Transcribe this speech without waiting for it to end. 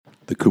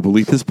the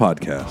Kubalithis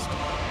Podcast.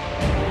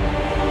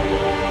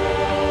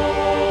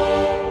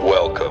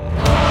 Welcome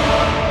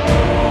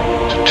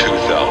to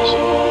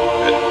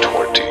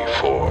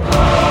 2024.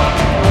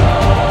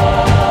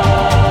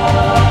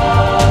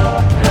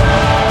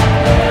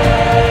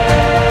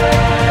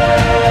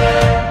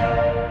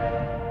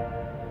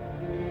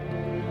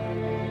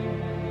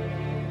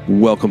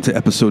 Welcome to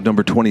episode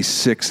number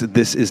 26.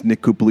 This is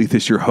Nick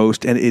Kubalithis, your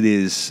host, and it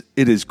is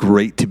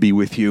great to be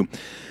with you.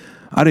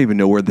 I don't even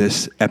know where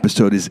this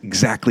episode is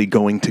exactly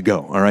going to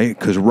go, all right?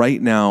 Because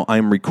right now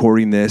I'm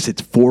recording this.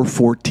 It's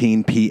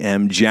 4:14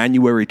 p.m.,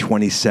 January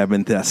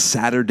 27th, a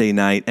Saturday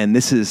night, and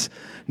this is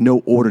no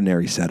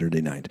ordinary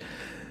Saturday night.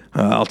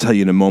 I'll tell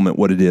you in a moment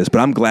what it is, but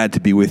I'm glad to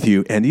be with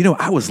you. And, you know,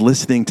 I was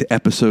listening to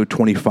episode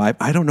 25.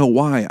 I don't know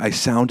why I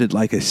sounded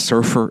like a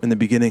surfer in the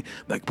beginning.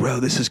 Like, bro,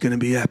 this is going to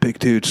be epic,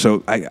 dude.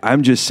 So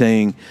I'm just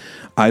saying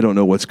I don't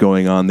know what's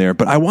going on there,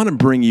 but I want to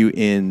bring you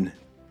in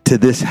to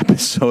this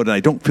episode. I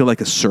don't feel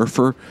like a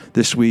surfer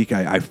this week.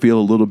 I feel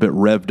a little bit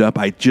revved up.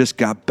 I just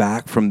got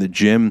back from the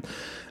gym.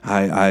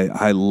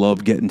 I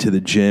love getting to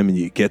the gym, and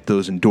you get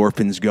those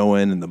endorphins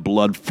going and the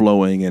blood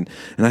flowing. And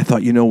I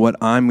thought, you know what?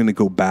 I'm going to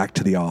go back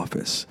to the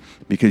office,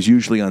 because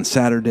usually on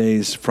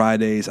Saturdays,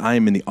 Fridays, I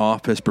am in the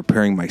office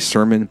preparing my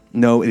sermon.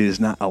 No, it is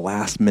not a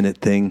last-minute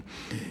thing.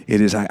 It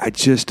is,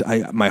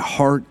 my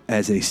heart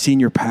as a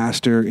senior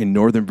pastor in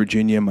Northern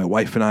Virginia, my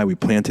wife and I, we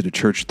planted a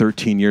church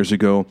 13 years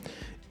ago,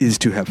 is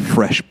to have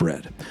fresh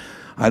bread.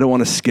 I don't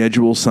want to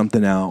schedule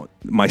something out.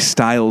 My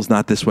style is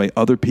not this way.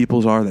 Other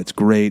people's are. That's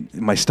great.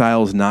 My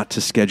style is not to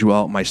schedule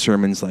out my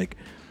sermons like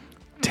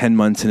 10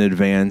 months in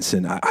advance.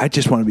 And I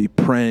just want to be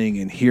praying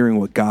and hearing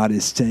what God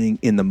is saying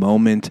in the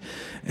moment,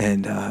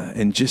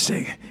 and just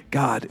saying,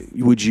 God,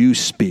 would you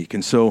speak?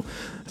 And so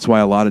that's why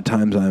a lot of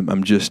times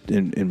I'm just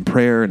in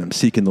prayer, and I'm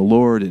seeking the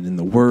Lord and in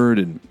the Word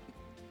and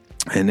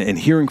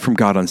hearing from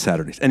God on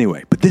Saturdays.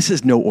 Anyway, but this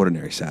is no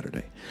ordinary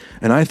Saturday.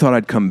 And I thought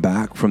I'd come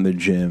back from the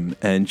gym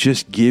and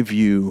just give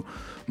you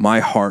my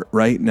heart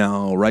right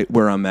now, right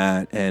where I'm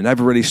at. And I've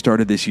already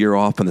started this year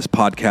off on this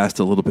podcast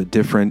a little bit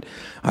different.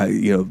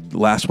 The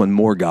last one,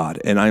 More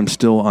God, and I'm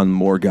still on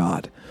More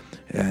God.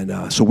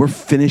 And so we're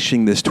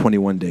finishing this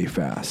 21-day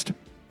fast.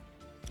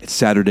 It's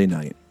Saturday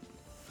night.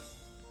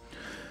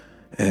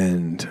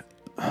 And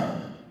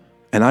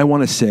I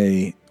want to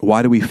say,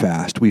 why do we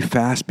fast? We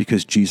fast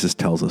because Jesus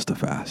tells us to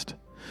fast.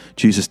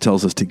 Jesus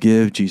tells us to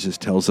give. Jesus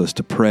tells us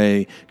to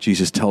pray.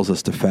 Jesus tells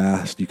us to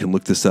fast. You can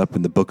look this up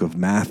in the book of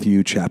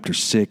Matthew, chapter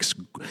 6.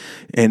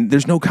 And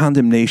there's no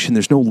condemnation.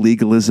 There's no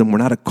legalism. We're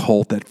not a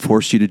cult that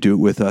forced you to do it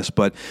with us,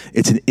 but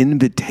it's an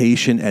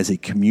invitation as a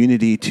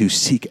community to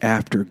seek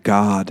after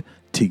God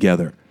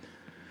together.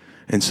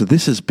 And so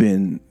this has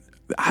been,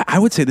 I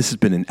would say this has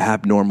been an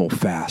abnormal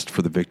fast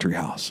for the Victory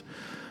House.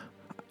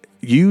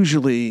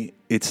 Usually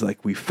it's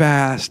like we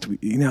fast, we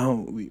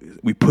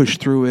push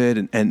through it,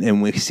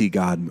 and we see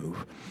God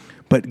move.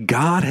 But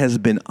God has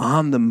been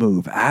on the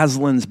move.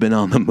 Aslan's been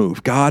on the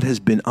move. God has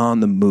been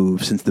on the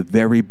move since the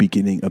very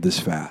beginning of this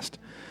fast.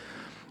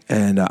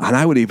 And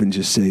I would even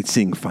just say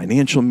seeing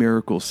financial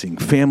miracles, seeing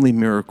family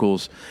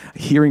miracles,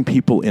 hearing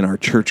people in our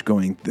church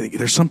going,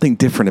 there's something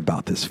different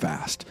about this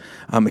fast.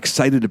 I'm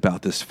excited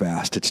about this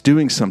fast. It's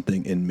doing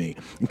something in me.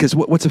 Because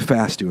what's a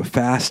fast do? A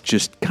fast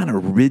just kind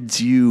of rids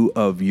you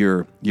of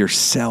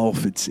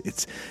yourself.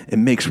 It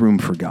makes room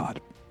for God.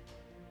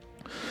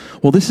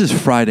 Well, this is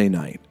Friday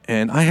night,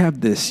 and I have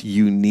this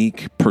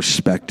unique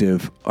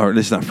perspective, or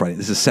this is not Friday,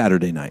 this is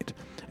Saturday night.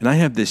 And I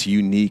have this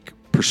unique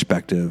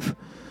perspective.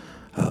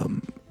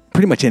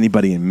 Pretty much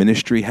anybody in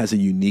ministry has a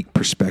unique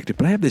perspective,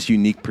 but I have this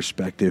unique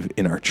perspective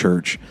in our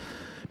church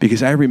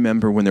because I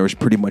remember when there was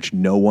pretty much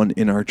no one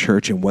in our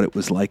church and what it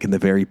was like in the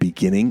very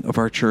beginning of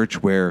our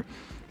church, where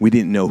we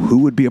didn't know who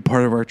would be a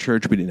part of our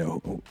church. We didn't know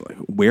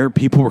where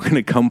people were going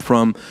to come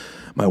from.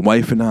 My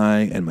wife and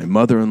I and my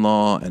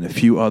mother-in-law and a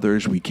few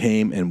others, we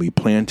came and we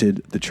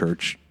planted the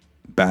church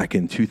back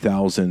in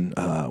 2000.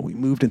 We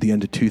moved at the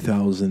end of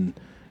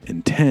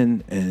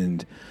 2010,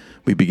 and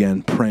we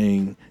began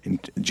praying in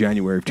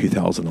January of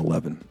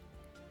 2011,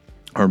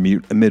 our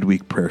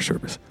midweek prayer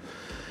service.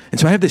 And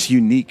so I have this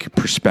unique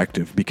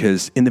perspective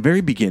because in the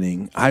very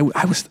beginning, I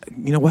was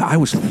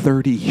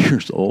 30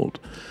 years old.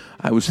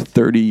 I was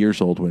 30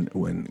 years old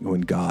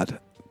when God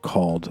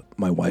called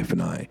my wife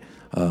and I.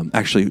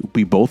 Actually,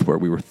 we both were.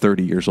 We were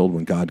 30 years old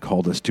when God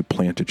called us to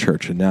plant a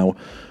church. And now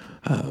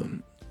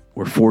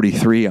we're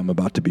 43. I'm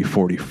about to be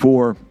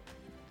 44.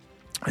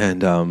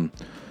 And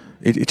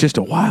it's just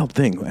a wild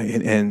thing,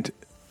 and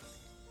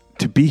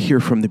to be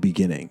here from the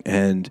beginning,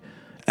 and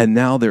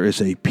now there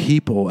is a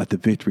people at the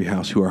Victory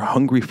House who are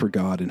hungry for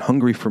God and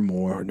hungry for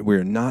more.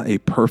 We're not a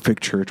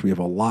perfect church. We have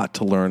a lot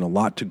to learn, a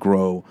lot to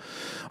grow,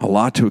 a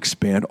lot to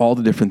expand, all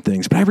the different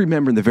things. But I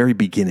remember in the very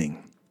beginning,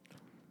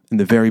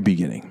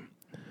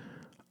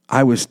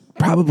 I was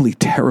probably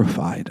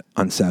terrified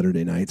on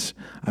Saturday nights.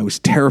 I was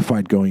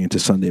terrified going into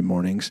Sunday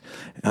mornings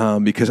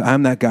because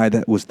I'm that guy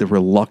that was the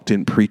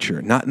reluctant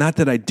preacher. Not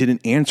that I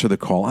didn't answer the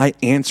call. I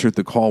answered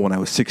the call when I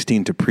was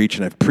 16 to preach,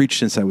 and I've preached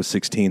since I was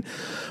 16.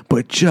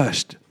 But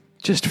just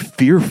just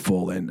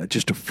fearful and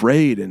just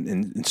afraid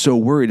and so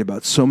worried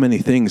about so many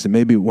things. And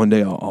maybe one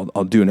day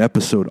I'll do an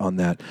episode on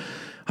that.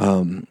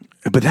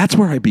 But that's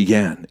where I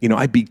began.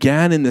 I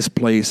began in this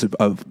place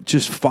of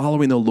just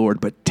following the Lord,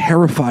 but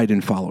terrified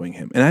in following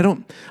him. And I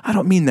don't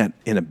mean that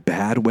in a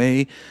bad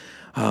way.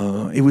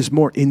 It was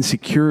more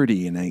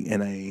insecurity, and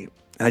I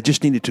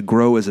just needed to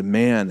grow as a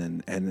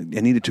man, and I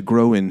needed to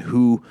grow in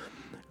who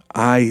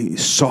I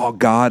saw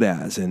God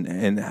as,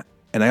 and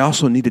I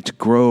also needed to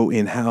grow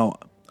in how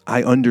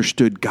I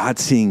understood God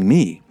seeing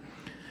me.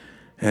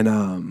 And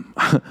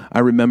I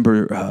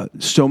remember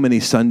so many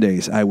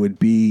Sundays I would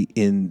be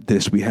in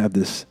this. We have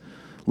this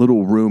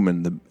little room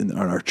in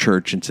our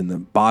church. It's in the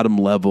bottom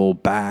level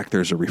back.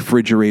 There's a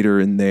refrigerator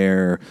in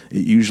there.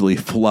 It usually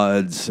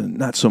floods, and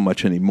not so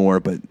much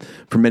anymore, but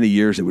for many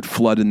years it would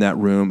flood in that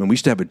room. And we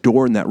used to have a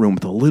door in that room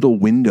with a little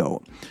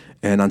window.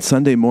 And on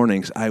Sunday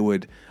mornings, I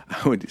would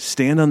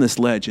stand on this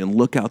ledge and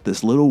look out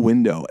this little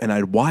window, and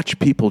I'd watch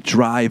people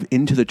drive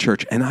into the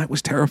church, and I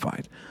was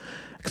terrified.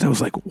 Because I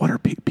was like, what are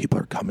people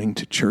are coming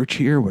to church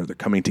here? Where they're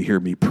coming to hear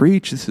me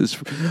preach?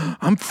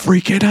 I'm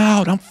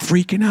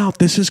freaking out.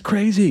 This is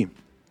crazy.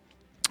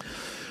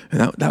 And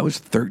that was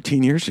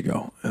 13 years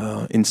ago.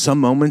 In some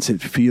moments,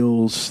 it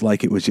feels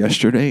like it was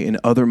yesterday. In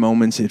other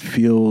moments, it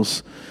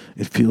feels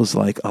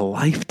like a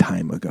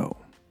lifetime ago.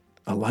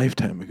 I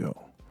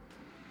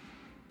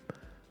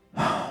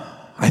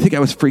think I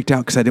was freaked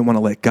out because I didn't want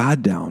to let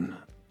God down.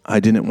 I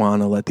didn't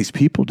want to let these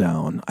people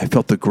down. I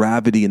felt the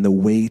gravity and the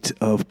weight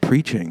of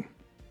preaching.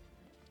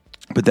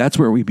 But that's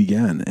where we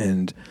began.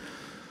 And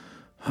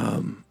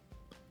I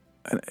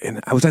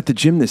was at the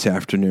gym this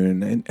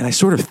afternoon, and I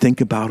sort of think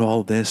about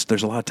all this.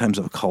 There's a lot of times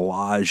a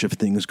collage of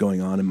things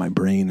going on in my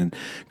brain and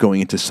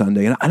going into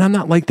Sunday. And I'm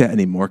not like that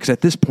anymore, because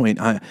at this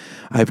point,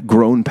 I've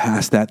grown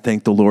past that.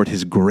 Thank the Lord.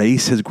 His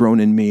grace has grown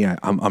in me.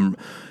 I'm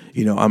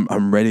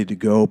ready to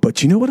go.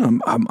 But you know what?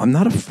 I'm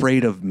not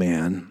afraid of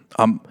man.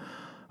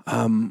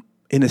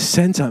 In a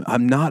sense,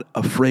 I'm not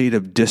afraid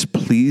of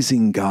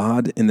displeasing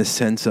God, in the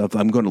sense of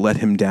I'm going to let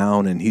him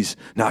down and he's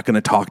not going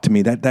to talk to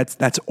me.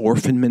 That's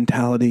orphan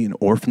mentality and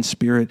orphan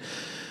spirit.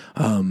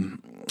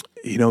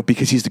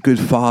 Because he's the good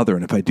father,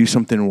 and if I do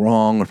something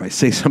wrong, or if I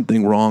say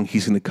something wrong,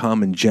 he's going to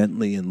come and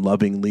gently and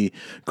lovingly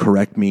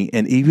correct me.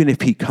 And even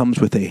if he comes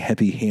with a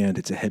heavy hand,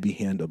 it's a heavy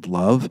hand of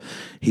love.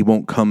 He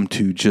won't come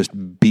to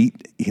just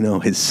beat,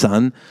 his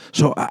son.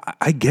 So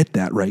I get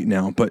that right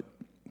now, but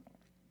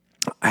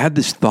I had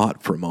this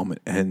thought for a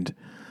moment, and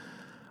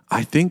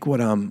I think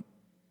what I'm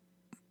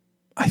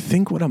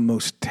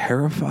most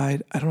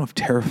terrified, I don't know if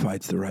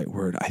terrified's the right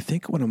word. I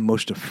think what I'm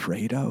most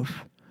afraid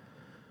of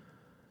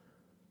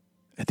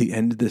at the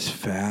end of this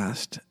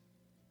fast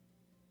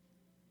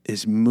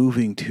is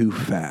moving too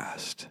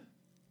fast.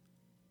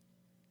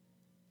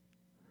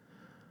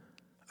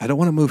 I don't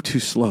want to move too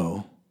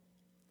slow.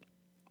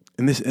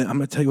 And I'm going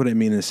to tell you what I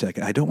mean in a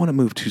second. I don't want to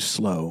move too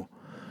slow.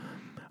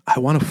 I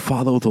want to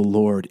follow the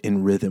Lord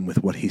in rhythm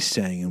with what he's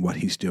saying and what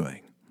he's doing.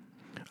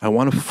 I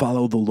want to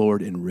follow the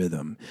Lord in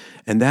rhythm.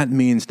 And that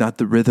means not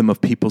the rhythm of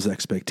people's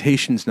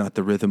expectations, not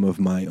the rhythm of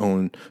my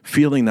own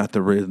feeling, not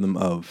the rhythm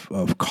of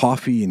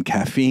coffee and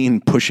caffeine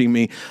pushing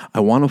me. I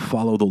want to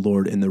follow the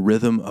Lord in the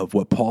rhythm of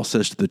what Paul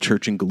says to the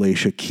church in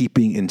Galatia,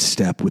 keeping in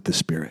step with the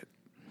Spirit.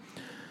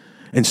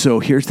 And so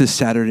here's this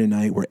Saturday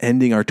night. We're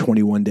ending our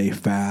 21-day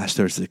fast.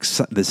 There's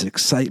this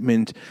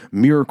excitement.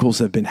 Miracles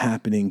have been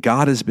happening.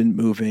 God has been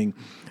moving.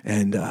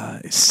 And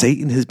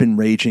Satan has been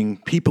raging.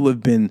 People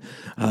have been,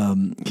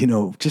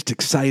 just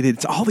excited.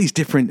 It's all these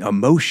different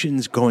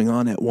emotions going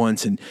on at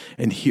once. And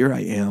here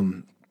I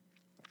am.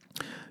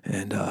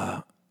 And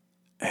I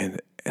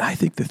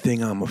think the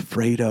thing I'm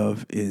afraid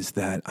of is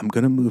that I'm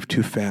going to move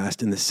too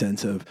fast, in the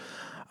sense of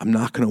I'm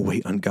not going to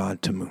wait on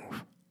God to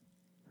move.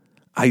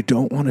 I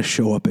don't want to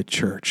show up at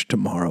church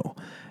tomorrow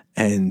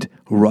and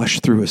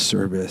rush through a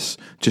service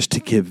just to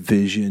give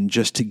vision,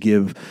 just to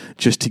give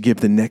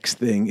the next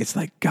thing. It's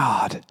like,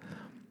 God,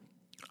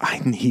 I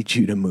need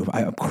you to move.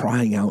 I am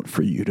crying out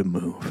for you to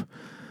move,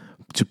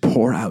 to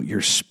pour out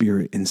your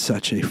Spirit in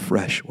such a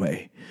fresh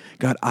way.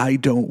 God, I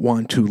don't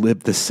want to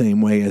live the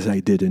same way as I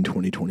did in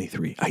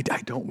 2023. I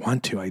don't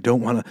want to. I don't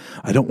want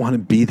to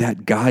be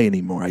that guy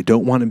anymore. I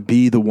don't want to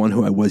be the one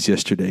who I was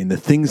yesterday, and the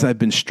things I've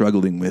been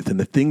struggling with and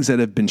the things that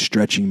have been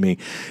stretching me.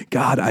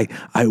 God,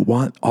 I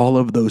want all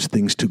of those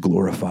things to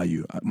glorify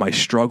you. My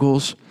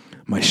struggles,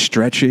 my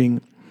stretching,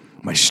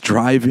 my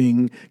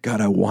striving, God,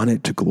 I want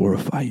it to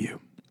glorify you.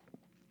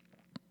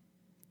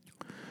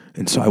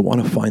 And so I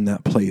want to find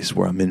that place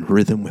where I'm in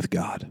rhythm with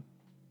God.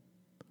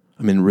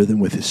 I'm in rhythm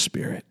with his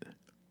Spirit.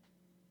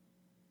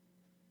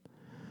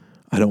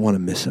 I don't want to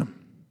miss him.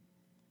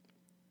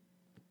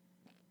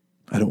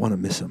 I don't want to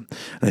miss him.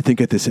 And I think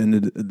at this end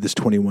of this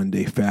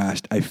 21-day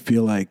fast, I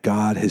feel like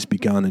God has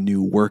begun a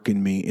new work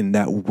in me, and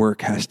that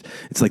work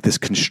it's like this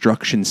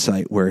construction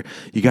site where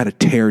you got to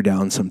tear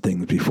down some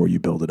things before you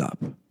build it up.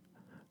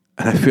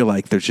 And I feel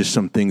like there's just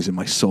some things in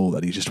my soul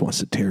that he just wants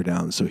to tear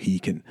down so he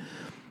can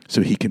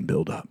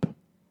build up.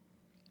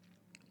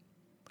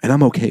 And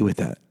I'm okay with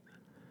that.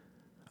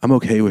 I'm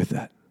okay with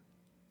that.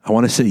 I I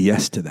want to say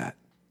yes to that.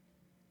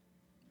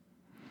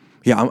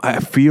 Yeah, I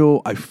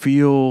feel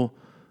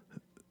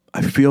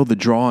the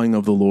drawing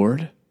of the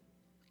Lord.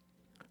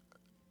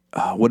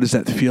 What does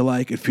that feel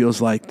like? It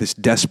feels like this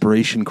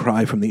desperation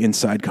cry from the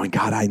inside going,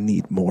 God, I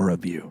need more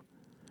of you.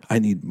 I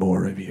need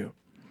more of you.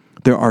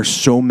 There are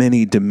so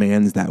many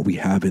demands that we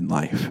have in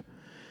life.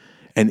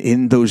 And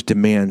in those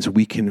demands,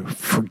 we can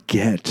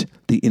forget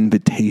the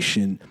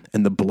invitation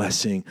and the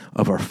blessing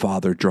of our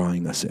Father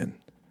drawing us in.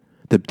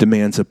 The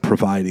demands of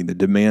providing, the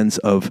demands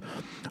of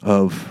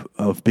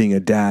being a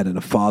dad and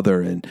a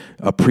father and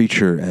a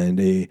preacher and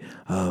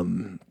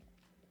in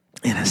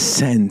a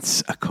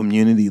sense, a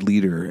community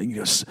leader.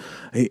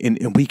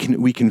 And we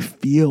can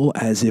feel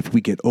as if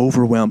we get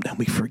overwhelmed and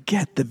we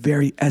forget the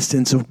very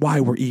essence of why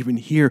we're even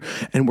here,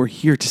 and we're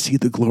here to see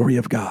the glory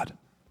of God.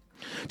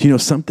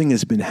 Something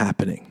has been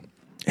happening.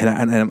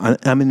 And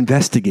I'm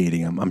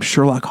investigating. I'm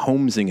Sherlock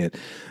Holmesing it.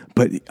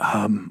 But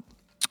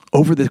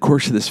over the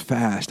course of this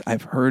fast,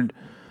 I've heard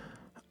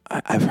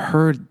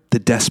the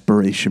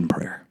desperation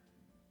prayer.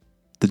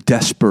 The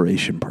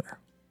desperation prayer.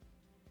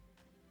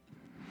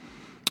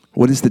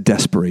 What is the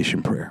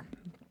desperation prayer?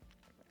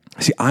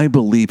 See, I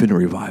believe in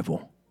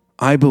revival.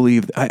 I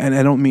believe, and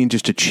I don't mean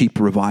just a cheap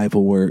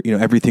revival where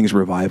everything's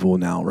revival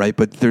now, right?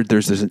 But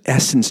there's an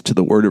essence to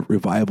the word of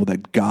revival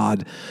that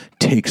God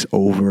takes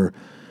over.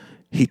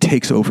 He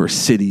takes over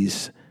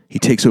cities. He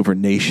takes over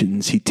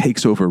nations. He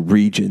takes over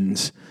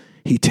regions.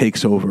 He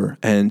takes over.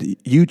 And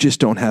you just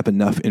don't have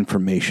enough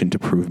information to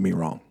prove me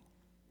wrong.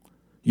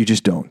 You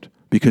just don't.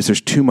 Because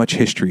there's too much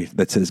history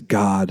that says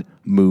God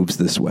moves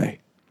this way.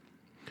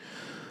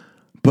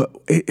 But,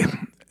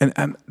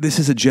 this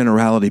is a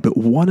generality, but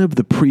one of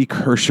the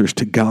precursors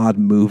to God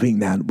moving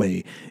that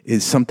way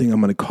is something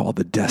I'm going to call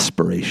the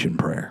desperation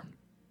prayer.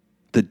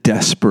 The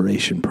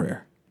desperation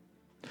prayer.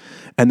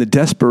 And the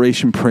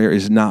desperation prayer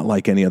is not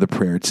like any other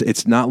prayer.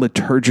 It's not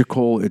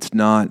liturgical. It's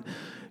not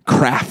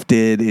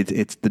crafted.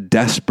 It's the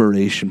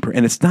desperation prayer,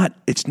 and it's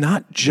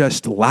not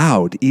just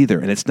loud either,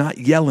 and it's not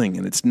yelling,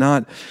 and it's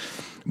not.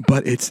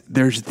 But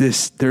there's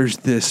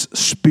this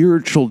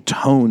spiritual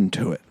tone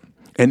to it,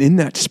 and in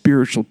that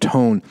spiritual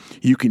tone,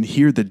 you can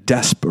hear the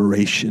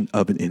desperation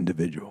of an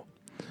individual.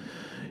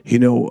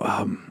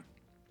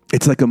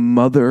 It's like a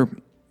mother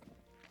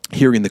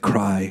hearing the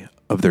cry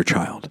of their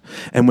child.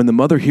 And when the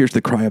mother hears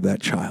the cry of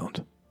that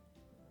child,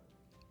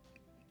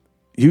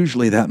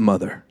 usually that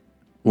mother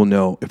will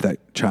know if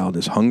that child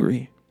is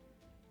hungry,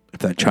 if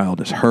that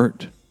child is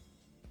hurt,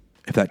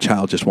 if that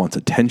child just wants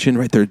attention,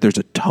 right? There's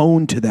a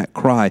tone to that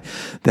cry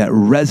that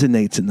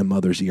resonates in the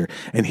mother's ear.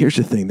 And here's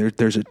the thing,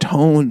 there's a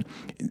tone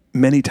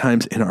many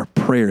times in our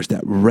prayers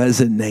that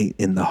resonate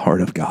in the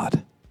heart of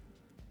God.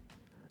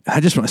 I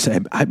just want to say,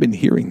 I've been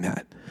hearing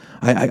that.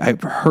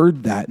 I've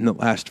heard that in the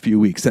last few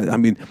weeks.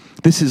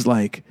 This is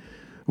like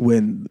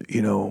when,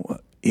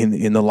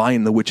 in The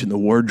Lion, the Witch, and the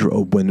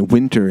Wardrobe, when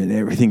winter and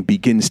everything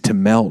begins to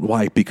melt.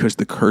 Why? Because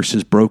the curse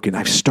is broken.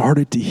 I've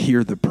started to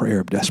hear the prayer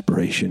of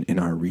desperation in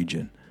our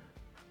region.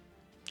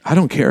 I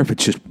don't care if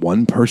it's just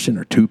one person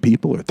or two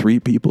people or three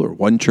people or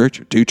one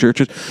church or two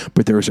churches,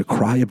 but there is a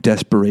cry of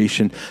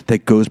desperation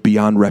that goes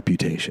beyond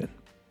reputation.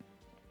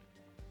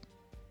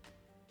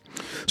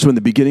 So in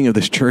the beginning of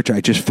this church, I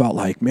just felt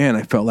like,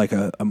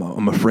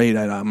 I'm afraid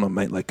I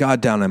might let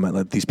God down. I might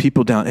let these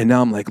people down. And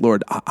now I'm like,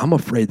 Lord, I'm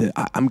afraid that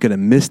I'm going to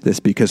miss this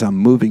because I'm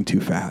moving too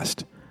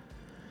fast.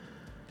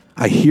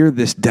 I hear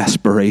this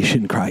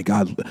desperation cry.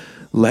 God,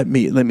 let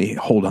me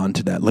hold on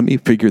to that. Let me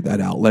figure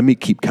that out. Let me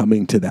keep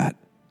coming to that.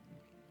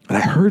 And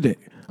I heard it.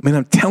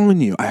 I'm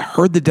telling you, I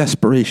heard the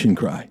desperation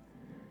cry.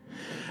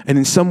 And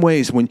in some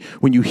ways, when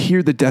you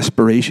hear the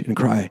desperation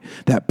cry,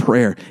 that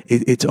prayer,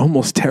 it's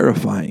almost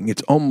terrifying.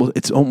 It's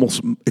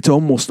almost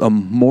a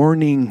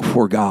mourning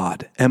for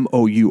God.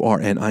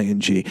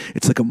 mourning.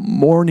 It's like a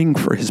mourning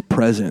for His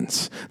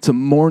presence. It's a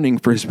mourning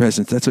for His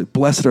presence. That's what,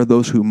 blessed are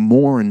those who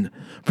mourn,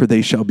 for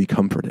they shall be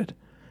comforted.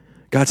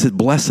 God said,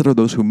 blessed are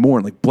those who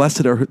mourn. Like,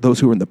 blessed are those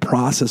who are in the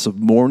process of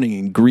mourning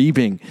and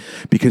grieving,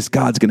 because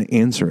God's going to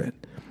answer it.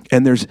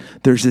 And there's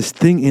this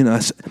thing in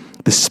us,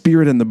 the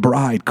Spirit and the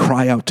bride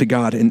cry out to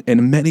God.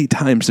 And many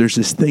times there's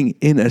this thing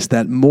in us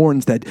that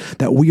mourns that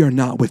we are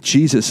not with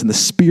Jesus. And the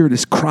Spirit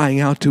is crying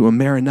out to Him,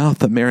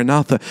 Maranatha,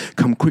 Maranatha,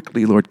 come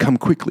quickly, Lord, come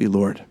quickly,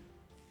 Lord.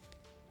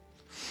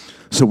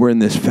 So we're in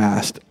this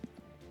fast.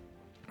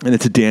 And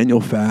it's a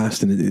Daniel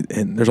fast,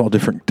 and there's all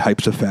different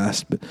types of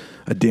fast, but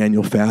a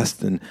Daniel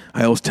fast. And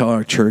I always tell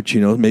our church,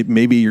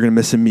 maybe you're going to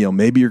miss a meal.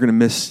 Maybe you're going to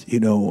miss,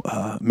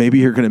 maybe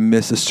you're going to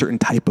miss a certain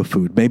type of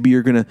food. Maybe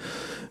you're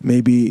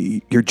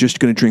just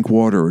going to drink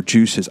water or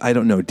juices. I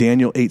don't know.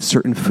 Daniel ate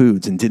certain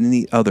foods and didn't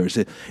eat others.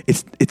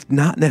 It's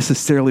not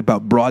necessarily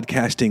about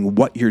broadcasting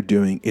what you're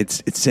doing.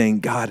 It's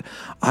saying, God,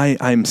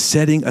 I'm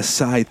setting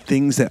aside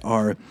things that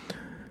are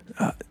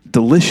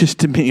delicious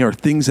to me, or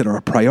things that are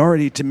a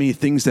priority to me,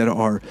 things that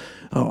are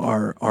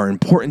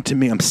important to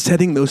me. I'm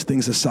setting those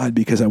things aside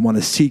because I want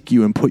to seek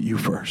you and put you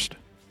first.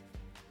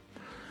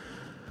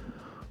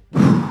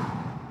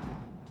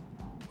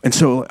 And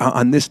so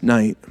on this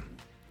night,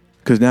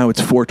 because now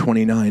it's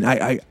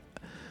 4:29,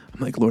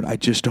 like, Lord, I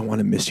just don't want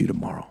to miss you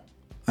tomorrow.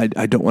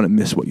 I don't want to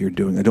miss what you're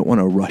doing. I don't want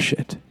to rush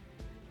it.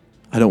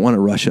 I don't want to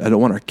rush it. I don't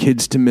want our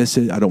kids to miss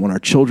it. I don't want our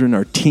children,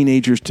 our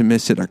teenagers to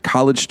miss it, our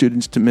college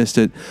students to miss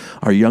it,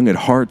 our young at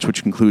hearts,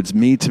 which includes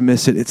me, to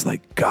miss it. It's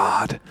like,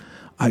 God,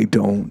 I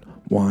don't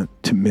want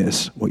to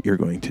miss what you're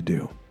going to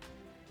do.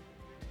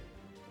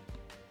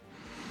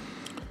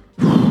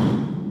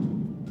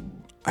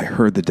 I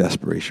heard the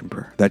desperation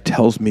prayer. That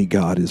tells me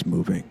God is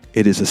moving.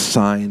 It is a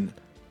sign.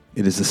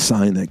 It is a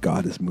sign that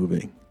God is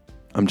moving.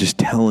 I'm just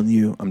telling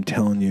you. I'm just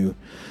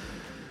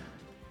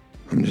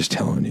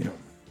telling you.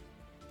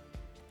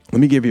 Let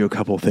me give you a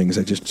couple of things.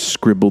 I just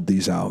scribbled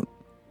these out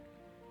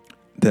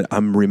that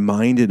I'm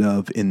reminded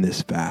of in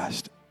this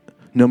fast.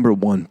 Number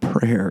one,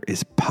 prayer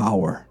is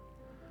power.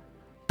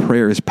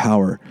 Prayer is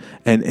power.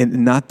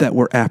 And not that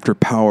we're after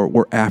power,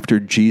 we're after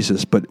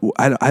Jesus. But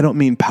I don't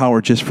mean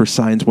power just for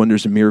signs,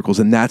 wonders, and miracles,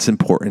 and that's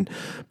important.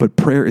 But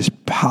prayer is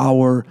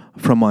power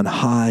from on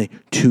high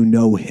to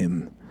know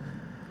him.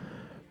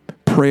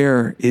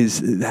 Prayer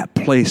is that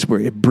place where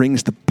it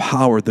brings the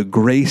power, the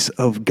grace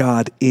of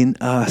God in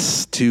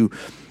us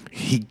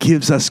He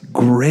gives us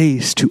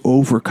grace to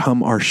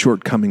overcome our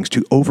shortcomings,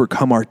 to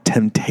overcome our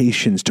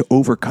temptations, to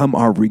overcome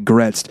our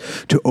regrets,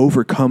 to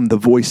overcome the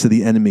voice of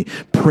the enemy.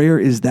 Prayer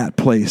is that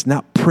place,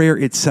 not prayer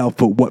itself,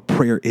 but what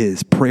prayer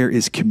is. Prayer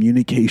is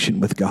communication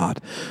with God.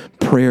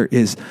 Prayer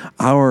is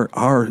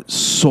our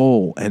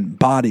soul and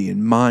body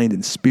and mind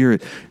and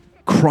spirit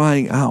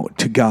crying out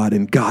to God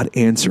and God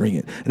answering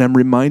it. And I'm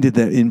reminded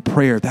that in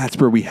prayer, that's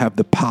where we have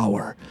the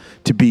power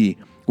to be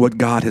what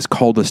God has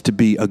called us to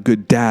be: a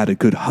good dad, a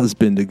good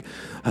husband,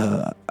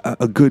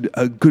 a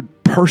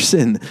good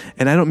person.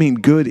 And I don't mean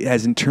good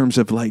as in terms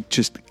of I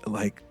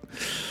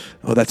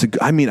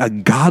mean a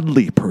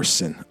godly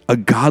person. A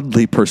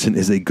godly person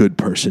is a good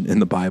person in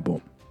the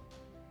Bible.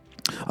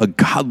 A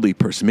godly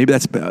person. Maybe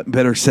that's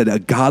better said, a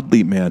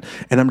godly man.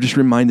 And I'm just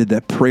reminded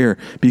that prayer,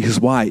 because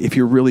why? If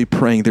you're really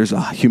praying, there's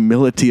a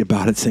humility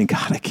about it, saying,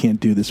 God, I can't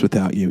do this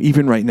without you.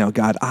 Even right now,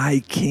 God,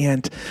 I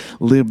can't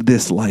live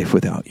this life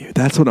without you.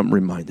 That's what I'm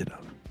reminded of.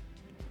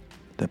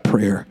 That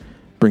prayer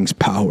brings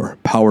power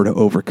to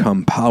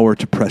overcome, power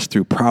to press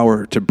through,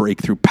 power to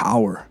break through,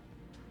 power.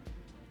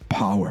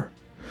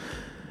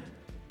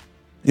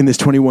 In this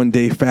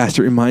 21-day fast,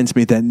 it reminds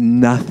me that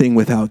nothing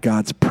without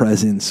God's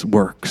presence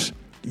works.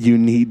 You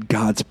need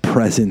God's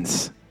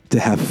presence to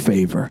have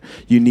favor.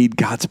 You need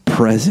God's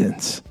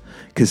presence,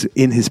 because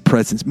in his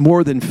presence,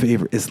 more than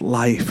favor, is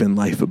life and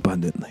life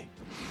abundantly.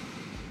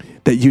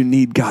 That you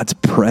need God's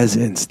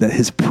presence, that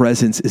his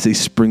presence is a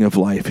spring of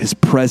life. His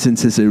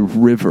presence is a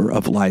river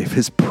of life.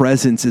 His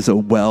presence is a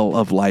well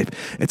of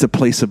life. It's a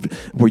place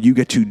where you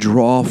get to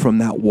draw from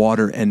that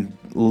water and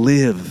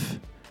live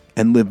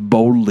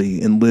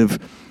boldly and live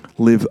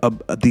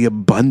the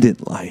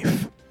abundant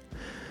life.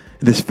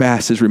 This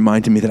fast is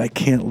reminding me that I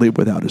can't live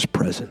without his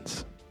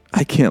presence.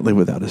 I can't live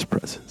without his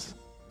presence.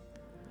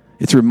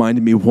 It's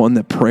reminding me, one,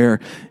 that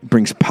prayer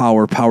brings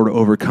power to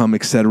overcome,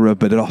 etc.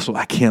 But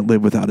I can't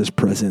live without his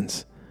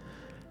presence.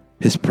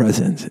 His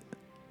presence.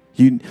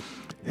 And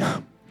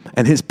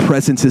his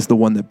presence is the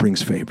one that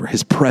brings favor.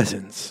 His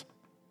presence.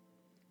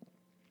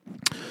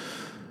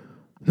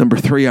 Number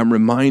 3, I'm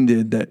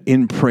reminded that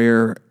in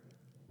prayer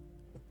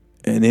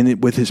and in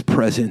it with his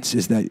presence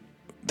is that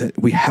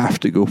we have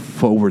to go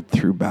forward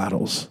through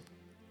battles,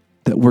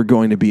 that we're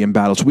going to be in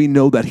battles. We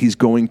know that he's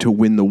going to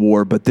win the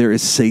war, but there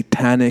is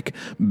satanic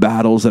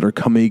battles that are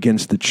coming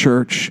against the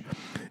church.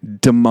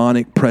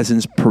 Demonic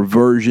presence,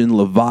 perversion,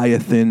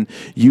 Leviathan,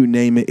 you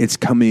name it, it's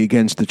coming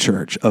against the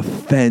church.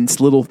 Offense,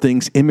 little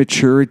things,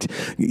 immaturity.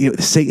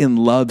 Satan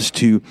loves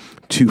to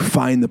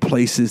find the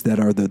places that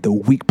are the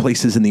weak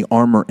places in the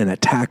armor and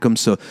attack them.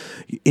 So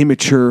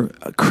immature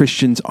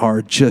Christians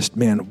are just,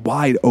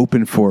 wide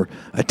open for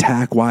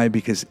attack. Why?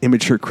 Because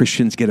immature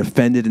Christians get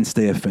offended and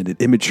stay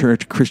offended. Immature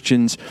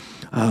Christians,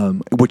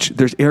 which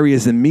there's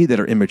areas in me that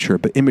are immature,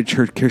 but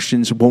immature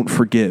Christians won't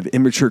forgive.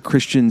 Immature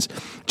Christians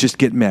just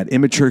get mad.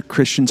 Immature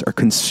Christians are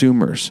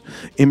consumers.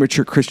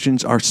 Immature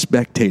Christians are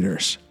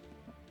spectators.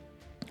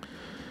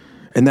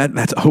 And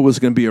that's always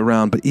going to be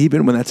around. But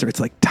even when that's there, it's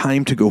like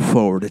time to go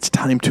forward. It's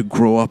time to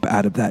grow up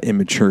out of that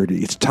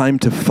immaturity. It's time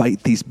to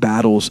fight these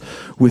battles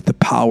with the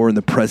power and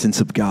the presence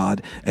of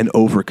God and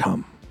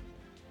overcome.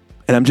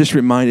 And I'm just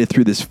reminded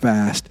through this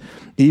fast,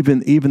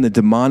 even the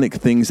demonic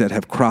things that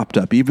have cropped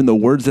up, even the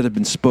words that have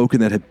been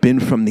spoken that have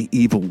been from the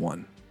evil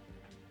one,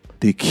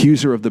 the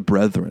accuser of the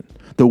brethren,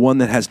 the one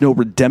that has no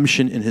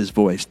redemption in his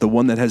voice, the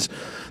one that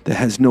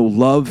has no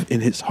love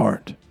in his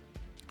heart.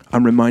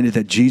 I'm reminded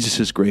that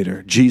Jesus is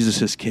greater.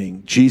 Jesus is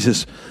king.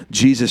 Jesus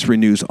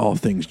renews all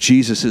things.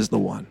 Jesus is the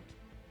one.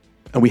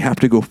 And we have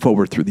to go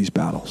forward through these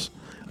battles.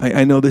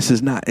 I know this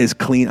is not as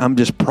clean. I'm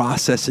just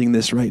processing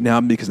this right now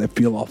because I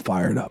feel all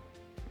fired up.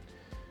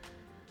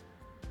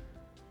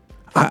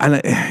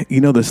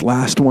 This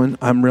last one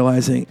I'm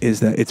realizing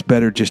is that it's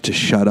better just to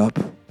shut up.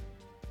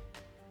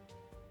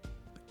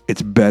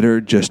 It's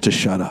better just to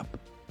shut up.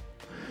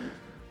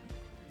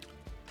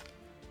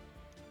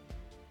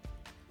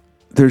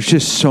 there's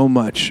just so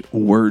much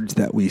words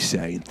that we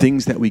say,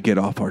 things that we get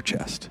off our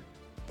chest,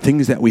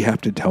 things that we have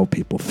to tell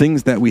people,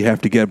 things that we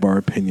have to give our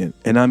opinion.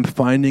 And I'm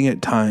finding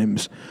at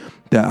times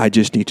that I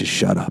just need to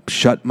shut up,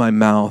 shut my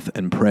mouth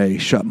and pray,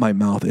 shut my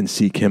mouth and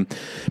seek him.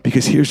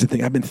 Because here's the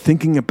thing, I've been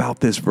thinking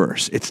about this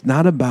verse. It's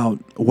not about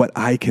what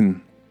I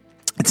can,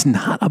 it's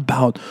not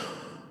about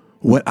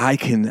what I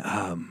can,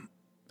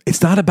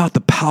 it's not about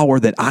the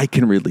power that I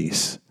can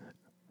release.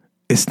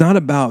 It's not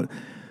about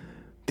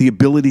the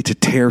ability to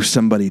tear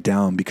somebody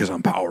down because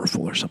I'm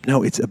powerful or something.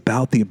 No, it's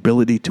about the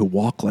ability to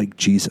walk like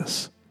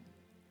Jesus.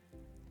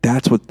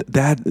 That's what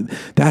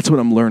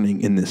I'm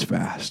learning in this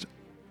fast.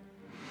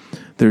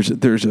 There's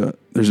a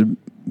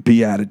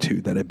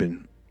beatitude that I've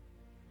been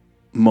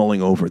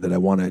mulling over that I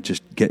want to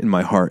just get in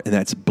my heart, and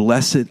that's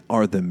blessed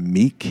are the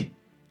meek.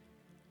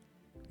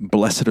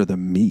 Blessed are the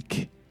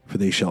meek, for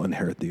they shall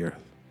inherit the earth.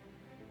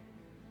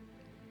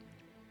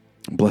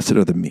 Blessed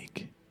are the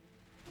meek.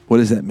 What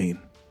does that mean?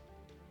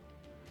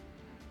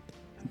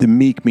 The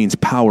meek means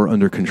power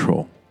under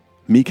control.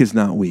 Meek is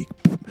not weak.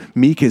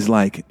 Meek is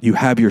like you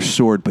have your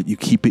sword, but you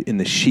keep it in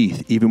the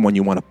sheath even when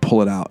you want to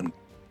pull it out and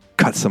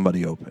cut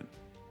somebody open.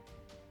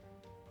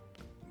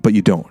 But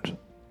you don't.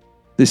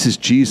 This is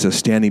Jesus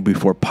standing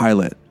before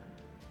Pilate.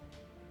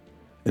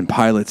 And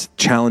Pilate's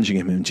challenging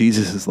him. And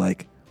Jesus is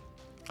like,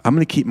 I'm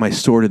going to keep my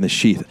sword in the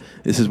sheath.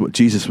 This is what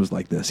Jesus was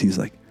like this. He's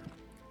like,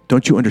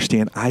 don't you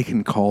understand? I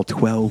can call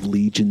 12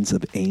 legions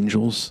of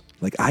angels.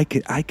 Like I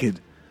could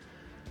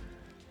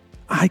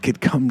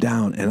come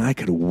down and I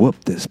could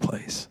whoop this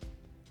place.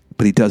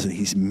 But he doesn't.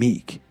 He's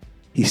meek.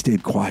 He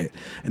stayed quiet.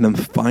 And I'm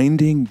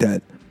finding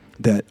that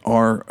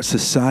our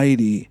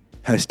society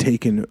has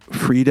taken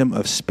freedom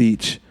of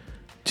speech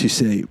to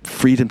say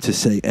freedom to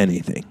say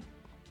anything,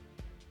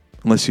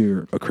 unless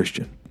you're a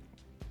Christian.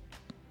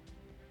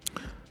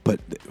 But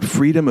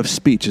freedom of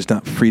speech is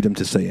not freedom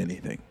to say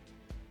anything.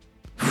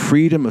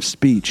 Freedom of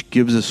speech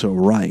gives us a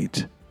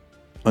right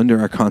under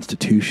our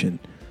Constitution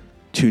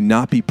to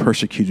not be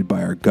persecuted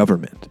by our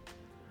government.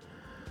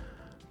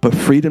 But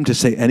freedom to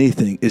say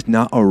anything is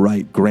not a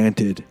right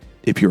granted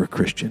if you're a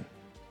Christian.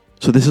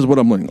 So this is what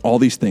I'm learning, all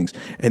these things.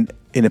 And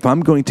if I'm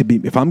going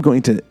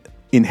to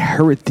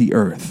inherit the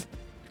earth,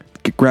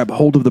 grab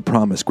hold of the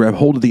promise, grab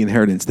hold of the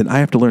inheritance, then I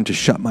have to learn to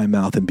shut my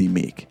mouth and be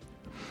meek.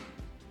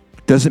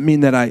 Doesn't mean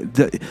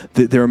that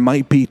there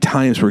might be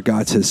times where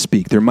God says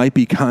speak. There might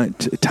be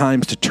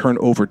times to turn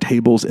over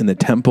tables in the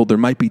temple. There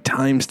might be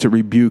times to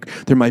rebuke.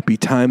 There might be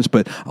times,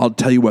 but I'll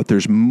tell you what,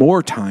 there's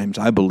more times,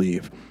 I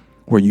believe,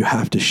 where you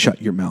have to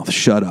shut your mouth,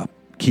 shut up,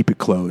 keep it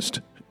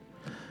closed,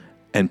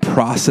 and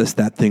process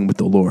that thing with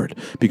the Lord.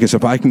 Because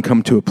if I can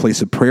come to a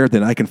place of prayer,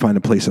 then I can find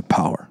a place of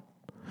power.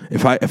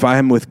 If I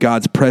am with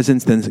God's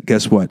presence, then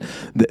guess what?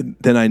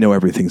 Then I know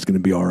everything's going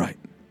to be all right.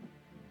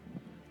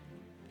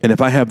 And if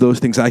I have those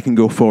things, I can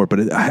go forward.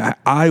 But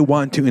I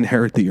want to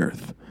inherit the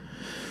earth.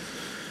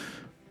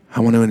 I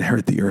want to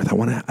inherit the earth.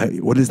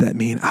 What does that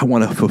mean? I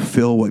want to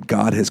fulfill what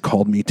God has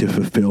called me to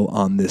fulfill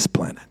on this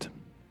planet.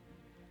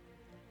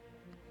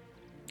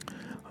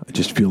 I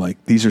just feel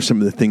like these are some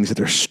of the things that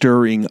are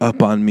stirring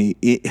in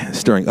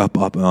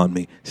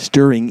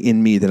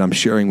me that I'm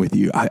sharing with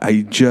you.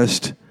 I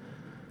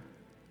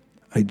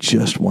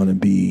just want to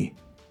be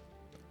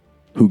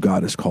who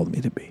God has called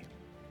me to be.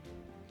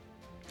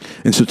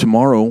 And so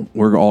tomorrow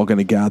we're all going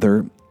to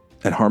gather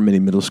at Harmony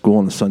Middle School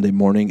on a Sunday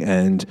morning,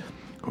 and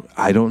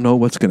I don't know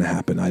what's going to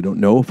happen. I don't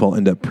know if I'll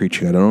end up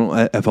preaching. I don't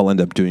know if I'll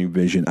end up doing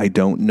vision. I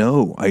don't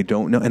know.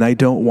 And I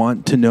don't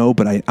want to know,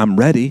 but I'm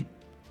ready.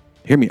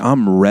 Hear me.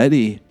 I'm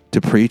ready to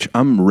preach.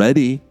 I'm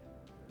ready.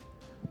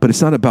 But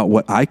it's not about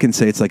what I can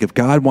say. It's like if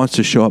God wants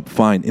to show up,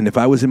 fine. And if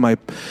I was in my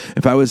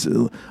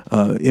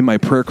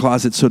prayer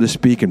closet, so to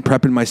speak, and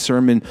prepping my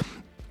sermon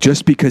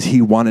just because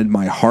he wanted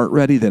my heart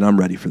ready, then I'm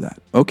ready for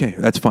that. Okay,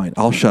 that's fine.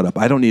 I'll shut up.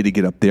 I don't need to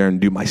get up there and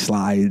do my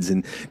slides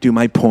and do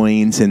my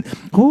points and,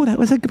 oh, that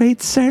was a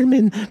great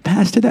sermon,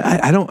 Pastor.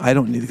 I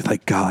don't need to,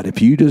 like, God,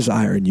 if you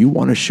desire and you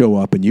want to show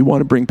up and you want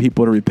to bring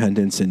people to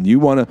repentance and you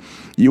want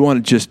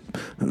to just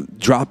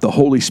drop the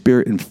Holy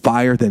Spirit and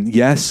fire, then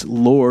yes,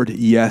 Lord,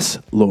 yes,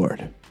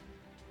 Lord.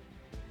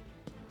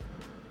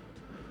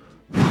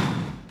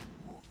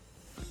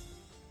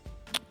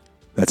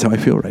 That's how I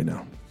feel right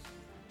now.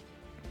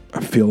 I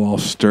feel all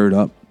stirred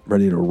up,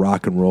 ready to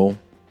rock and roll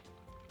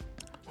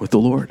with the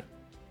Lord.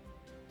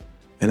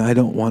 And I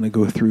don't want to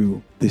go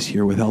through this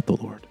year without the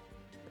Lord.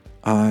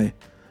 I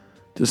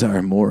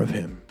desire more of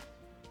him.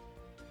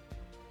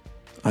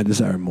 I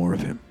desire more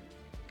of him.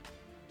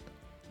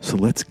 So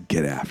let's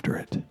get after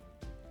it.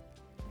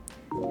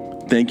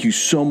 Thank you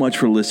so much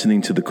for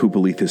listening to the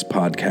Kupalethis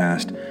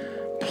podcast.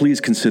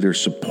 Please consider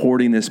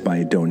supporting this by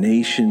a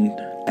donation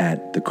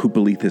at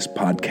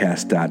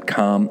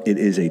thekupalethespodcast.com. It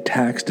is a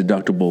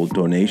tax-deductible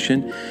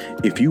donation.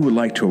 If you would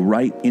like to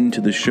write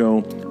into the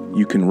show,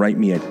 you can write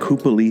me at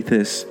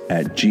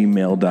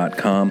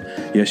kupalethis@gmail.com.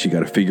 Yes, you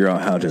got to figure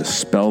out how to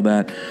spell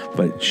that,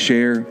 but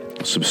share,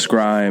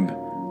 subscribe.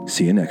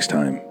 See you next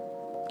time.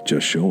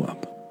 Just show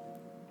up.